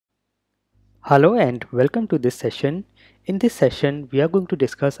Hello and welcome to this session. In this session, we are going to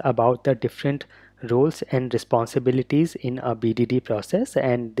discuss about the different roles and responsibilities in a BDD process,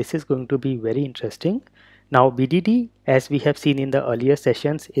 and this is going to be very interesting. Now, BDD, as we have seen in the earlier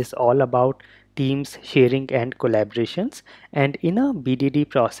sessions, is all about teams sharing and collaborations. And in a BDD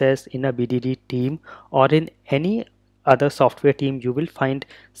process, in a BDD team, or in any other software team, you will find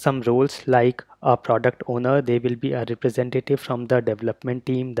some roles like a product owner. They will be a representative from the development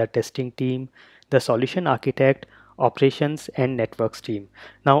team, the testing team, the solution architect, operations and networks team.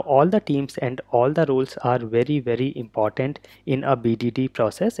 Now all the teams and all the roles are very important in a BDD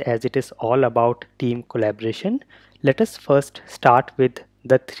process, as it is all about team collaboration. Let us first start with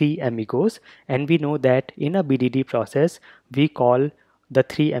the three amigos, and we know that in a BDD process we call the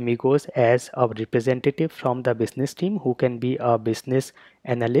three amigos as a representative from the business team, who can be a business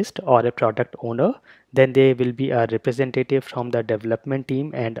analyst or a product owner. Then there will be a representative from the development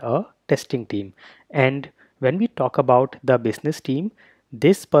team and a testing team. And when we talk about the business team,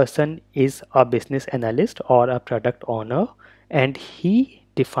 this person is a business analyst or a product owner, and he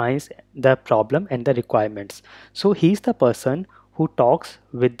defines the problem and the requirements. So he's the person who talks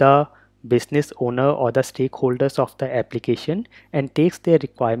with the business owner or the stakeholders of the application and takes their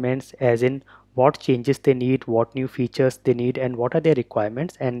requirements, as in what changes they need, what new features they need, and what are their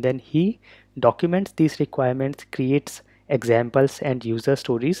requirements, and then he documents these requirements, creates examples and user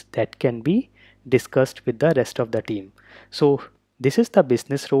stories that can be discussed with the rest of the team. So this is the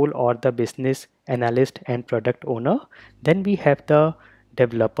business role or the business analyst and product owner. Then we have the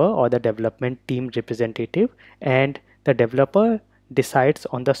developer or the development team representative, and the developer decides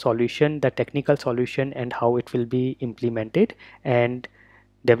on the solution, the technical solution, and how it will be implemented, and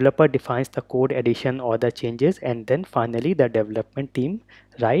developer defines the code addition or the changes, and then finally the development team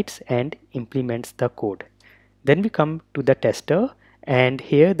writes and implements the code. Then we come to the tester, and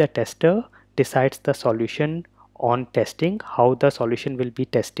here the tester decides the solution on testing, how the solution will be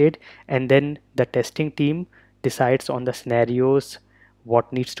tested, and then the testing team decides on the scenarios,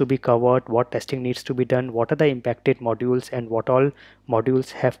 what needs to be covered, what testing needs to be done, what are the impacted modules, and what all modules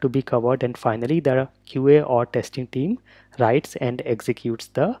have to be covered, and finally the QA or testing team writes and executes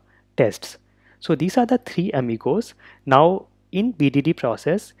the tests. So these are the three amigos. Now in BDD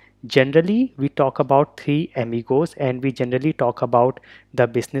process, generally we talk about three amigos, and we generally talk about the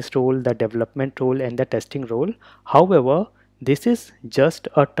business role, the development role, and the testing role. However, this is just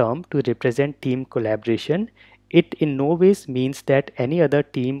a term to represent team collaboration. It in no ways means that any other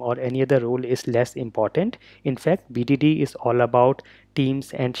team or any other role is less important. In fact, BDD is all about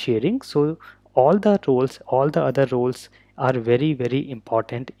teams and sharing. So all the roles, all the other roles are very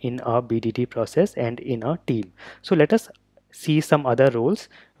important in a BDD process and in a team. So let us see some other roles.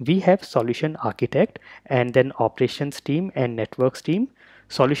 We have solution architect, and then operations team and networks team.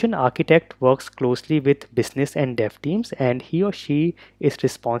 Solution architect works closely with business and dev teams, and he or she is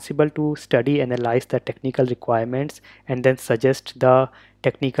responsible to study, analyze the technical requirements, and then suggest the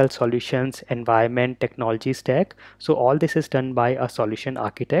technical solutions, environment, technology stack. So all this is done by a solution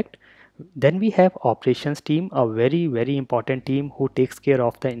architect. Then we have operations team, a very important team who takes care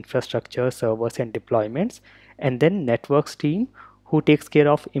of the infrastructure, servers and deployments. And then networks team, who takes care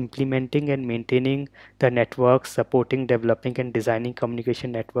of implementing and maintaining the networks, supporting, developing and designing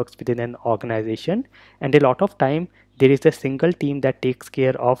communication networks within an organization. And a lot of time there is a single team that takes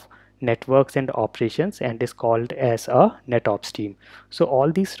care of networks and operations and is called as a NetOps team. So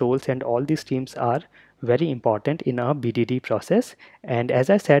all these roles and all these teams are very important in a BDD process. And as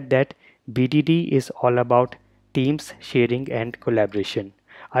I said, that BDD is all about teams sharing and collaboration.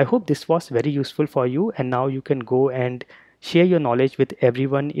 I hope this was very useful for you, and now you can go and share your knowledge with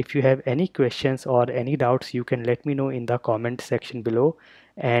everyone. If you have any questions or any doubts, you can let me know in the comment section below,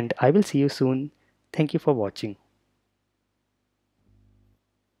 and I will see you soon. Thank you for watching.